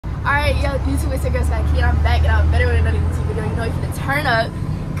Alright, yo, YouTube, it's your girl Skyy Akei, and I'm back, and I'm better with another YouTube video. You know, you're gonna turn up,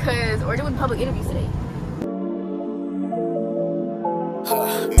 because we're doing public interviews today.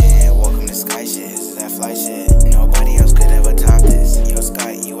 Man, welcome to Sky shit. This is that fly shit. Nobody else could ever top this. Yo,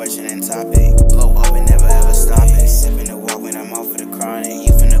 Sky, you watching in topic. Blow up and never ever stop it. Sipping the walk when I'm out for the chronic.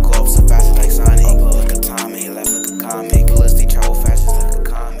 You finna go up so fast like Sonic. Upload like atomic, left like a comic. Velocity travel fast just like a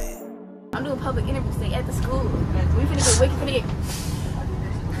comet. I'm doing public interviews today at the school. We finna get wicked, finna get...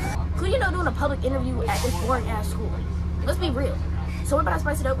 Who you know doing a public interview at this boring ass school? Let's be real. So we're about to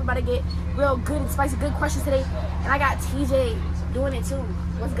spice it up. We're about to get real good and spicy good questions today. And I got TJ doing it too.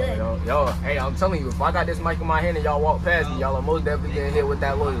 What's good? Yo, hey, I'm telling you, if I got this mic in my hand and y'all walk past me, y'all are most definitely getting hit with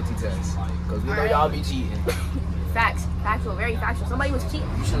that loyalty test. Because we know y'all be cheating. Facts. Factual. Very factual. Somebody was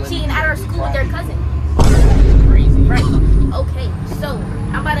cheating at our school with their cousin. Crazy. Right. Okay. So,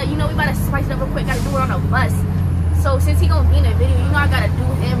 I'm about to, we about to spice it up real quick. Gotta do it on a bus. So, since he gonna be in the video, I gotta do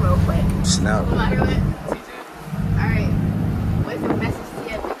him real quick. Snap. Come on, here with it. Alright. What's the message to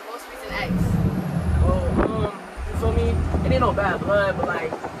your most recent ex? You feel me? It ain't no bad blood, but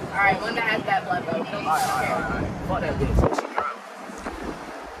like... Alright, one that has bad blood, bro. Alright. Fuck that bitch. She drunk.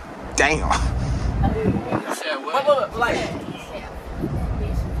 Damn. You said what? But, like...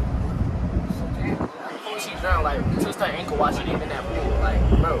 She drowned, like, twist her ankle while she didn't in that pool. Like,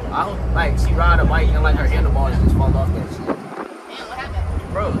 bro, I hope, like, she ride a bike and, like, her handlebars just fall off that shit. Damn, what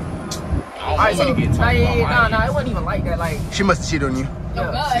happened? Bro. Alright, so, nah, it wasn't even like that, like... She must have cheated on you.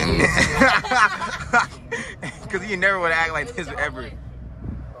 Oh, God. Because you never would act like this ever. Bro,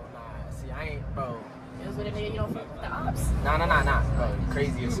 nah, see, I ain't, bro. It was with a nigga you don't fuck with the ops. Nah, bro,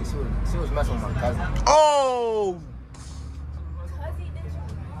 crazy as shit. She was messing with my cousin. Oh!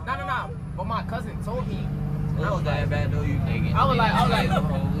 Nah, but my cousin told me. It was that bad though, you thinking. I was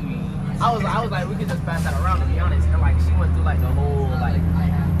like, we could just pass that around, to be honest. And like, she went through like the whole like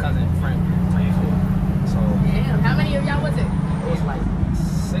cousin friend type shit. So Damn, how many of y'all was it? it was like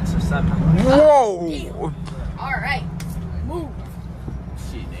 6 or 7. Whoa! Alright, move.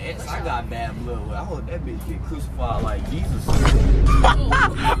 Shit, the ex I got bad blood with. I hope that bitch get crucified like Jesus.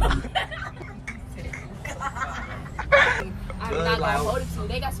 I'm not gonna hold it to you.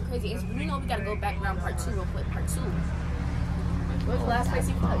 They got some crazy answers. We gotta go back around part 2 real quick. Part 2. What was the last place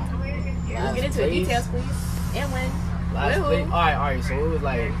you fucked? Get into it. Details, please. And when. Last place. Alright. So it was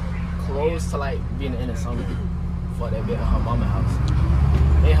like close to like being in the summer. Fuck that bitch in her mama's house.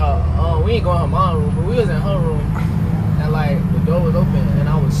 In her, we ain't going to her mom's room, but we was in her room. And like the door was open, and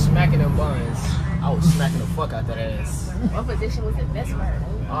I was smacking them buns. I was smacking the fuck out that ass. What position was the best for her?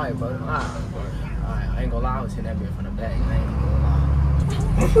 Alright, bro. Alright, I ain't gonna lie, I was hitting that bitch from the back. I ain't gonna lie.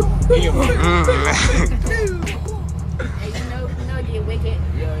 Hey, you know, get wicked.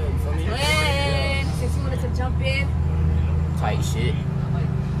 Yeah, you feel me? When, since you wanted to jump in, Tight shit.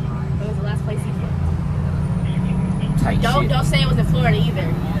 what was the last place you fucked? Tight shit. Don't say it was in Florida either.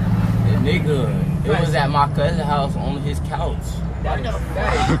 The nigga, it was at my cousin's house on his couch. That is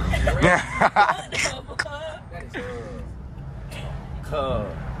Cuz,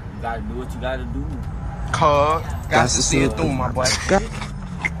 you gotta do what you gotta do. Got to see it through, my boy.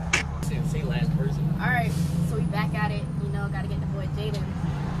 say last person. Alright, so we back at it. Gotta get the boy Jaden.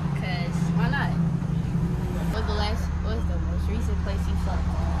 Cause why not? What's the most recent place you fucked?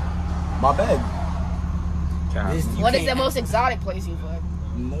 My bad. What is the most exotic place you fucked?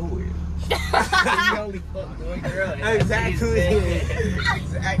 Nowhere. You only fuck boy, girl. Exactly.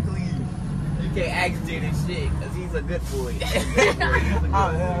 Exactly. You can't ask Jaden shit, cause he's a good boy.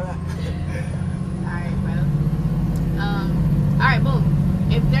 Alright, bro. Alright, boom.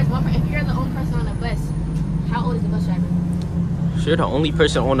 If you're the only person on the bus, how old is the bus driver? You're the only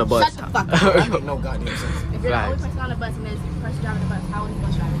person on the bus. Shut the fuck up. That make no goddamn sense. If you're the only person on the bus and there's the person driving the bus, how old is the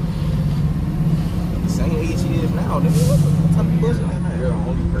bus driver? Same age he is now. What type of bus is that? You're the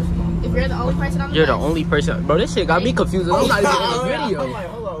only person on the If you're the only person on the You're bus. the only person. Bro, this shit got me confused. I'm not even in the video. I'm like,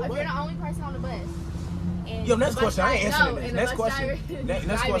 hold on. If you're the only person on the bus. And Yo, next the bus question. I ain't driver- answering no, this. and the Next bus question. driver is Next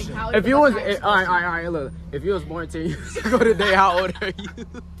driving, question. how old If is the you bus was, driver? alright, look. If you was born 10 years ago today, how old are you?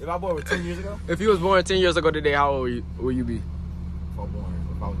 If I born 10 years ago? If you was born 10 years ago today, how old will you be? If I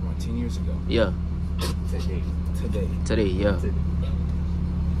was born 10 years ago. Yeah. Today. Yeah.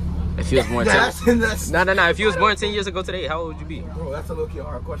 If you was born 10 No. If you was born 10 years ago today, how old would you be? Bro, that's a low-key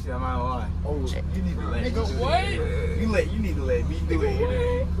hard question. I'm not gonna lie. Oh, you need to let me do what? it. You need to let me do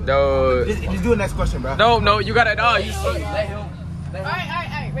it. No. Just do the next question, bro. No, you gotta. No, you see. Let him.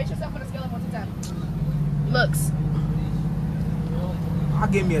 Alright. Rate yourself on a scale of 1 to 10. Looks. I'll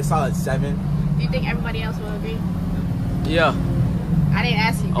give me a solid 7. Do you think everybody else will agree? Yeah. I didn't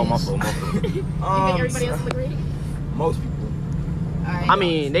ask you. Oh, my bitch. fault. You think everybody else will agree? Most people. I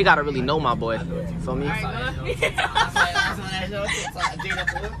mean, they gotta really know my boy. Feel me? Post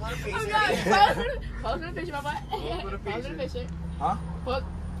the picture, my boy. Post the picture. Huh?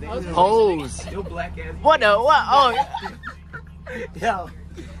 Pose. Your black ass. What the what? Oh. Yo.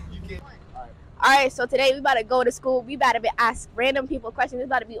 Alright, so today we about to go to school. We about to ask random people questions. It's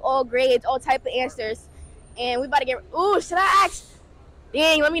about to be all grades, all type of answers. And we about to get, ooh, should I ask?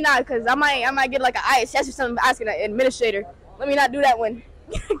 Dang, let me not, because I might get like an ISS or something asking an administrator. Let me not do that one.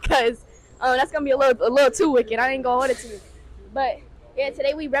 Because that's going to be a little too wicked. I ain't going to hold it to you. But yeah,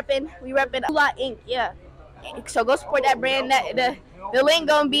 today we repping Hula Inc. Yeah. So go support that brand. The link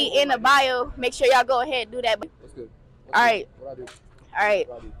going to be in the bio. Make sure y'all go ahead and do that. What's good? Alright. What I do? Alright.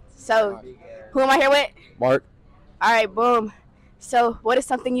 So who am I here with? Mark. All right, boom. So, what is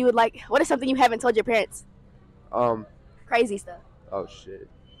something you haven't told your parents? Crazy stuff. Oh shit.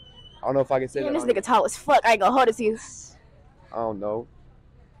 I don't know if I can say Man, that. this nigga tall as fuck. I ain't gonna hold it to you. I don't know.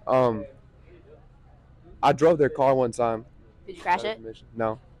 I drove their car one time. Did you crash it?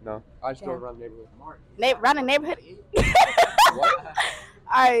 No. I just drove around the neighborhood. Around the neighborhood? What?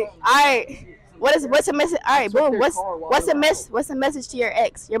 All right. What's a message? All right, boom. What's a message to your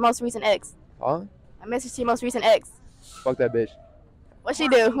ex, your most recent ex? Huh? A message to your most recent ex. Fuck that bitch. What she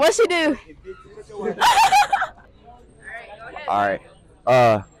do? All right.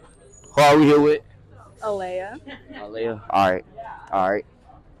 Who are we here with? Alea. All right.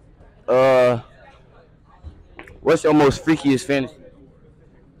 What's your most freakiest fantasy?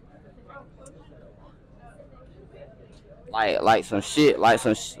 Like some shit, like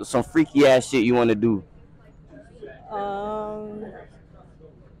some freaky ass shit you want to do. Alright,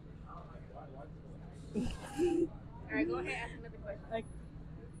 go ahead. Ask another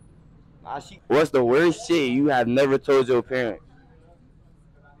question. What's the worst shit you have never told your parents?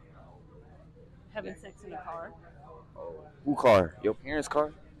 Having sex in a car. Who car? Your parents'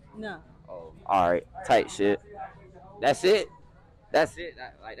 car? No. Oh, all right, tight shit. That's it. That's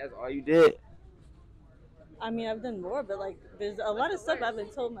all you did. I mean, I've done more, but like, there's a lot of stuff I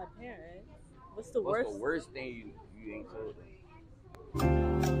haven't told my parents. What's the worst thing you ain't told them?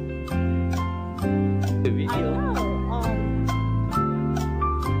 I know.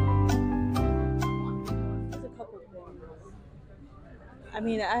 There's a couple of things. I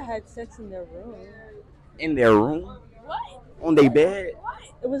mean, I had sex in their room. In their room? What? On their bed?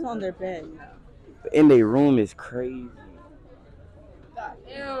 It was on their bed. In their room is crazy.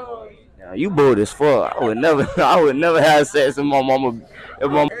 Ew. Yeah, you bold as fuck. I would never have sex with my mama.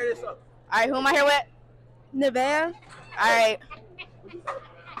 Alright, who am I here with? Nevada.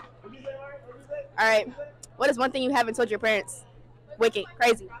 Alright. What is one thing you haven't told your parents? Wicked.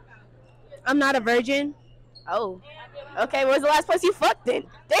 Crazy. I'm not a virgin. Oh. Okay, where's the last place you fucked then?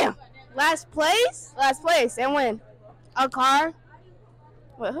 Damn. Last place? Last place. And when? A car.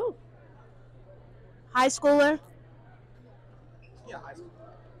 With who? High schooler. Yeah, high school.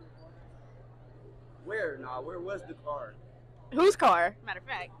 Where? Where was the car? Whose car? Matter of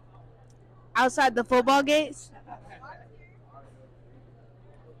fact. Outside the football gates.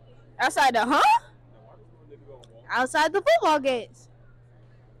 Outside the Outside the football gates.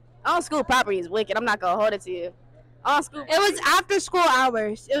 On school property is wicked. I'm not gonna hold it to you. On school. It was after school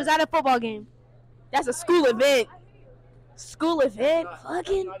hours. It was at a football game. That's a school event. School event?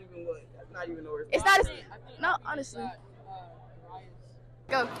 Fucking. It's not. No, honestly.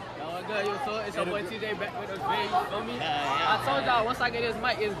 Go. Yo, good. It's your boy TJ back with us, man. You feel me? I told y'all once I get this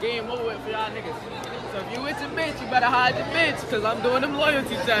mic, it's game over with for y'all niggas. So if you with your bitch, you better hide your bitch, cause I'm doing them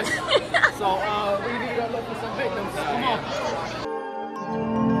loyalty tests. So we need to go look for some victims. Come on.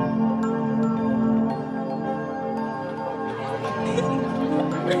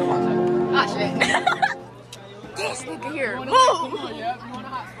 Ah, shit. This nigga here. Move. Come on, yeah. You want a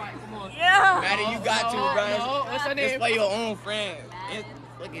hot spot? Come on. Yeah. Maddie, you got to, bro. What's her It's name? for your own friend. It's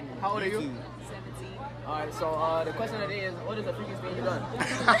fucking. How old are you? 17. Alright, so the question of the day is, what is the freakiest thing you done?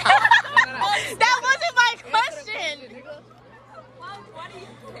 That wasn't my question.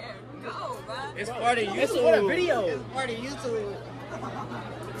 It's part of YouTube. It's for the video. It's part of YouTube.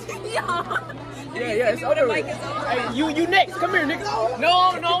 Yeah, it's over. Hey, you next. Come here, nigga.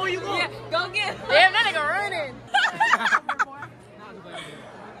 No, you go. Yeah, go get him. Damn, that nigga running.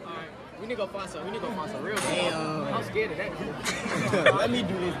 We need to go find some real good. Damn. I'm scared of that. Let me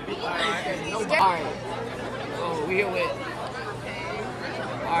do this. Alright. So we here with.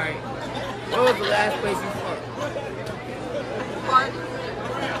 Alright. What was the last place you fucked?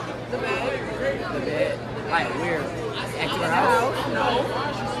 The bed. Like where? At your house? No.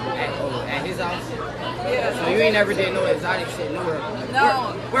 At his house? Yeah. So you ain't never did no exotic shit nowhere?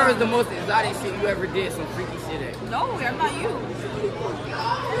 No. Where was the most exotic shit you ever did some freaky shit at? Nowhere, I'm not you.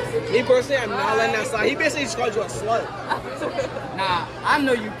 Me personally, I'm not letting that slide. He basically just called you a slut. Nah, I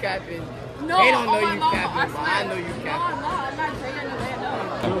know you capping. No, they don't know my you mama, capping, but I know you No, capping. I'm not training no way, no.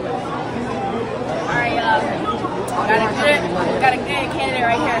 Alright, got a good candidate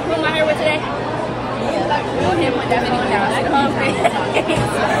right here. Who am I here with today? Go ahead and put that video down. That's the whole thing.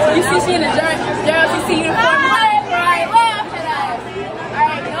 You see she in the JROTC uniform. Right, left to that.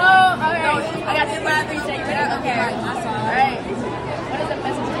 Alright, go. Okay. I got 2 by 3 seconds. Okay. Alright. What is the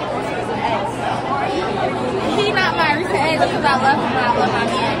message to your recent ex? He not my recent ex because I love him. I love my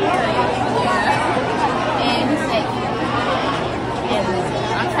man. And he's sick.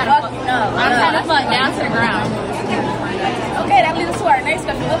 I'm trying to fuck. No, I'm trying to fuck down to the ground. Okay, that leads us to our next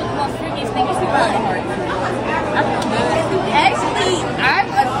question. What was the most freakiest thing you see around the heart? Actually, I'm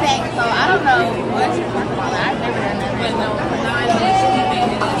a sex, so I don't know what you're talking about. I've never done that. But no,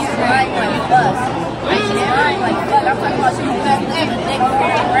 she's lying like fuck. Like, she's lying like fuck. I'm talking about she was just leaving the next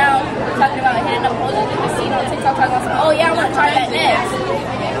carrying around, talking about hitting up hoes in the casino, TikTok talking about some, oh yeah, I want to try that next.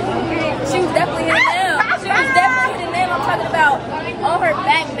 She was definitely hitting them. She was definitely hitting them. I'm talking about on her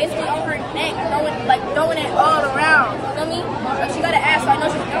back, basically on her neck, throwing it all around. You feel me? But she got an ass, so I know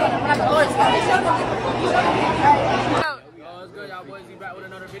she's throwing it. I'm not gonna hold it. What's good, y'all boys? We back with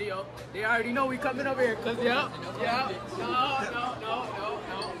another video. They already know we coming over here, cause no.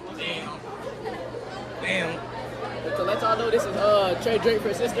 Damn. To let y'all know, this is Trey Drake for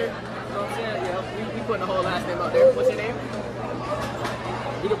his sister. You know what I'm saying? Yeah, we putting the whole last name out there. What's your name?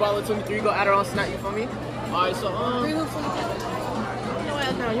 Be the baller 23. Go add her on Snap. You feel me? All right, so you know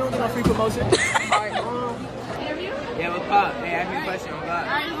what? Now you don't get no free promotion. All right, Interview? Yeah, what's up? Hey, I have a question. What's up?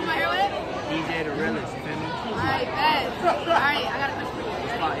 Alright, who am I here with? DJ the realest, you feel me? Alright, bet. Alright, I got a question for you.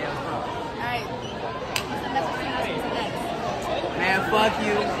 Yeah, what's up? Alright. What's the message to your ex? Man, fuck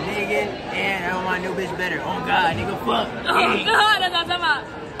you, nigga, and I want my new bitch better. Oh God, nigga, fuck. Oh God, that's what I'm talking about.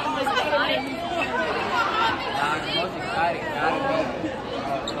 The most exciting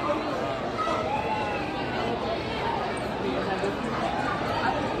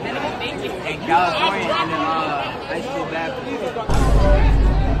gotta be in California in the high school basketball.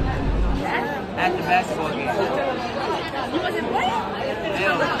 At the basketball game. You wasn't playing?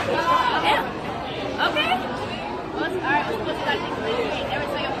 Hell. Okay. Alright, what's that thing you ain't never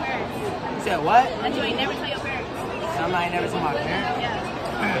tell your parents? You said what? That you ain't never tell your parents. Somebody ain't never told my parents? Yeah.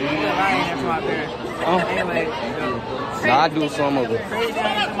 I ain't never told my parents. Oh. Anyway, Nah, I do some of it. crazy thing to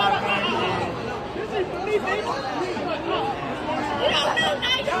my parents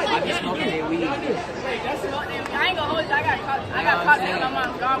I be smoking their weed. I ain't gonna hold it. I got caught when my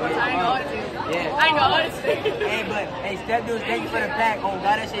mom's gone, but I ain't gonna hold it to you. Yeah. I ain't gonna hold it to you. Hey, but, hey, step dudes, thank you for the pack. Oh,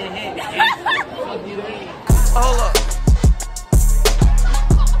 God, that shit hit. Hold up.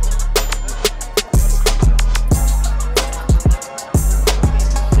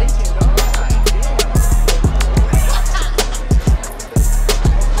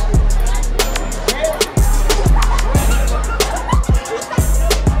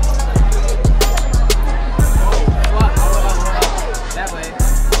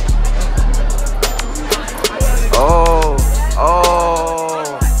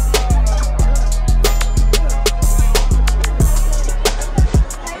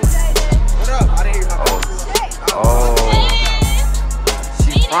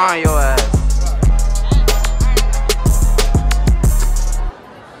 Frying your ass.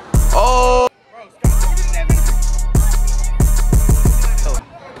 Oh.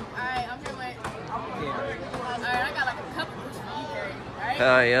 Alright, I'm here with. Alright, I got like a couple of for you, Carrie. Alright?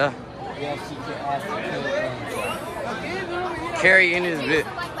 Hell yeah. Carrie in his bit.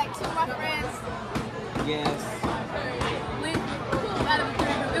 Like 2 of my friends. Yes. Who out of the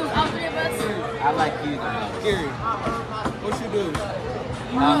 3 of them? It was all 3 of us. I like you. Gary, what you do?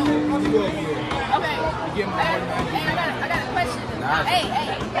 Okay. Hey, I got a question. Hey.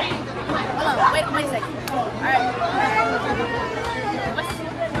 Hold on, wait a second. Alright.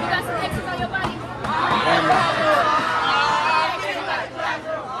 You got some exes on your body? How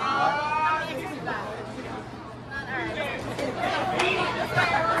many exes you got? Alright.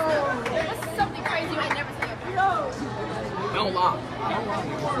 What's something crazy you ain't never tell your parents? Don't lie.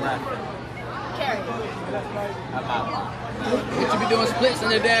 Carrie. What you be doing splits in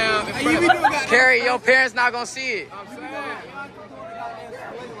the damn? Carrie, your parents not gonna see it. I'm saying.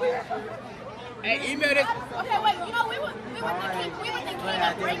 Hey, email this. Okay, wait. You know we were thinking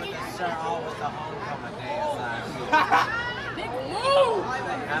of breaking. Big move.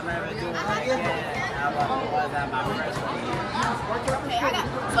 I'm never doing it again. Okay, I got.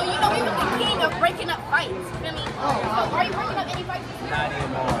 So you know we was the king of breaking up fights. You feel me? So are you breaking up any fights? Not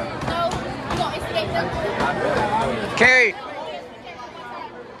anymore. No. You gonna instigate them? Carrie.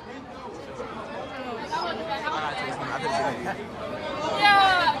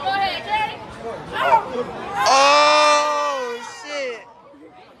 Yeah. Go ahead, Jerry. Oh shit.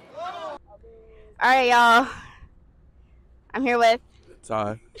 All right, y'all. I'm here with.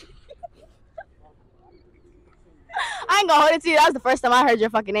 Ty. I ain't gonna hold it to you. That was the first time I heard your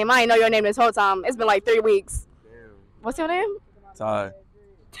fucking name. I ain't know your name this whole time. It's been like 3 weeks. Damn. What's your name? Ty.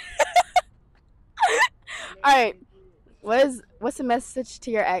 All right. What's the message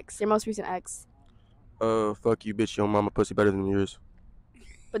to your ex, your most recent ex? Fuck you, bitch. Your mama pussy better than yours.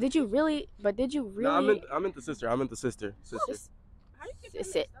 But did you really? No, I meant the sister. Sister.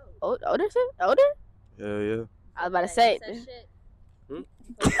 Is it older? Older? Yeah. I was about to say.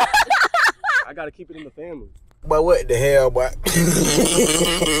 I gotta keep it in the family. But what the hell, boy?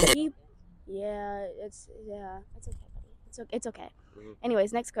 Yeah, it's okay, buddy. It's okay. Mm-hmm.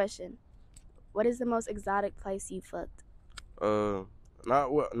 Anyways, next question. What is the most exotic place you fucked?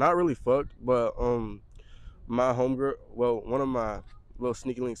 Not really fucked, but my homegirl. Well, one of my little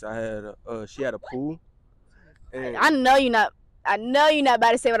sneaky links I had. She had a pool. And I know you're not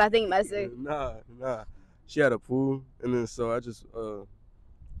about to say what I think you might say. Nah. She had a pool, and then so I just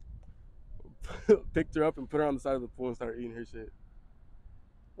picked her up and put her on the side of the pool and started eating her shit.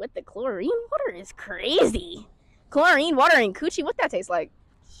 With the chlorine water is crazy. Chlorine water and coochie, what that tastes like?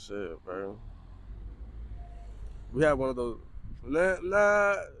 Shit, bro. We had one of those.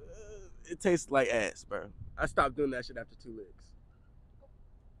 Nah, it tastes like ass, bro. I stopped doing that shit after 2 licks.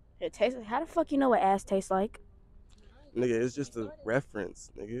 It tastes. How the fuck you know what ass tastes like? Nigga, it's just a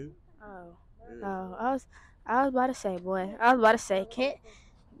reference, nigga. Oh, Yeah. oh, I was about to say, boy. I was about to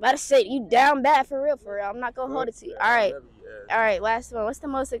say you down bad for real. I'm not gonna hold it to you. All right. Last one. What's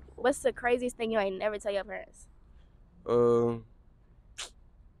the craziest thing you ain't never tell your parents?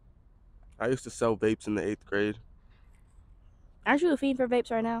 I used to sell vapes in the 8th grade. Aren't you a fiend for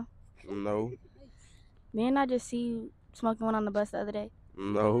vapes right now? No. Didn't I just see you smoking one on the bus the other day?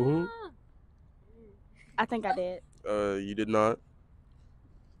 No. I think I did. You did not.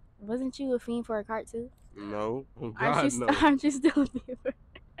 Wasn't you a fiend for a cart too? No. Oh, God, Aren't you, no. aren't you still a fiend for?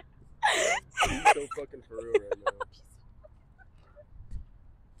 You're so fucking for real right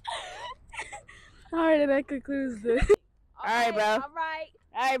now. All right, and that concludes this. All right, bro. All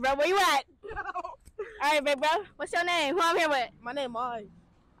right, bro. Where you at? All right, big bro. What's your name? Who I'm here with? My name Mike.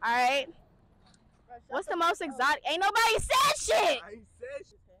 All right. What's the most exotic? Ain't nobody said shit. I ain't said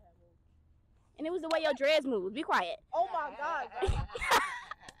shit. And it was the way your dreads moved. Be quiet. Oh my God. What the fuck?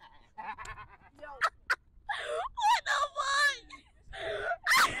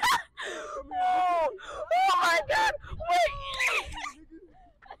 Oh my God. Wait.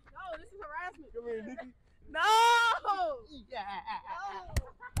 No, this is harassment. Come here, Nikki. No. Yeah.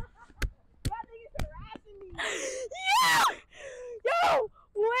 That nigga's harassing me. Yeah. Yo,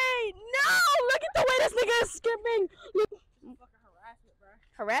 wait. No. Look at the way this nigga is skipping. Look. Fucking harassment, bro.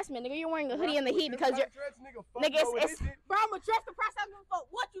 Harassment, nigga. You're wearing a hoodie in the heat because you're. Nigga, it's Bro, I'm gonna trust the process for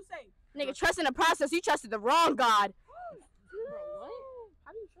what you say. nigga trusting the process. You trusted the wrong God. Bro, what?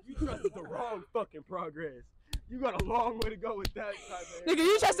 How do you trust You trusted the wrong fucking progress. You got a long way to go with that type of Nigga,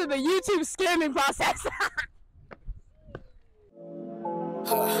 you trusted the YouTube scamming process.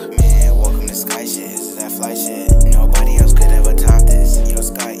 Man, welcome to Skyy shit. This is that fly shit. Nobody else could ever top this. Yo,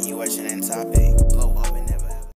 Skyy, you watching in topic. Blow up and never.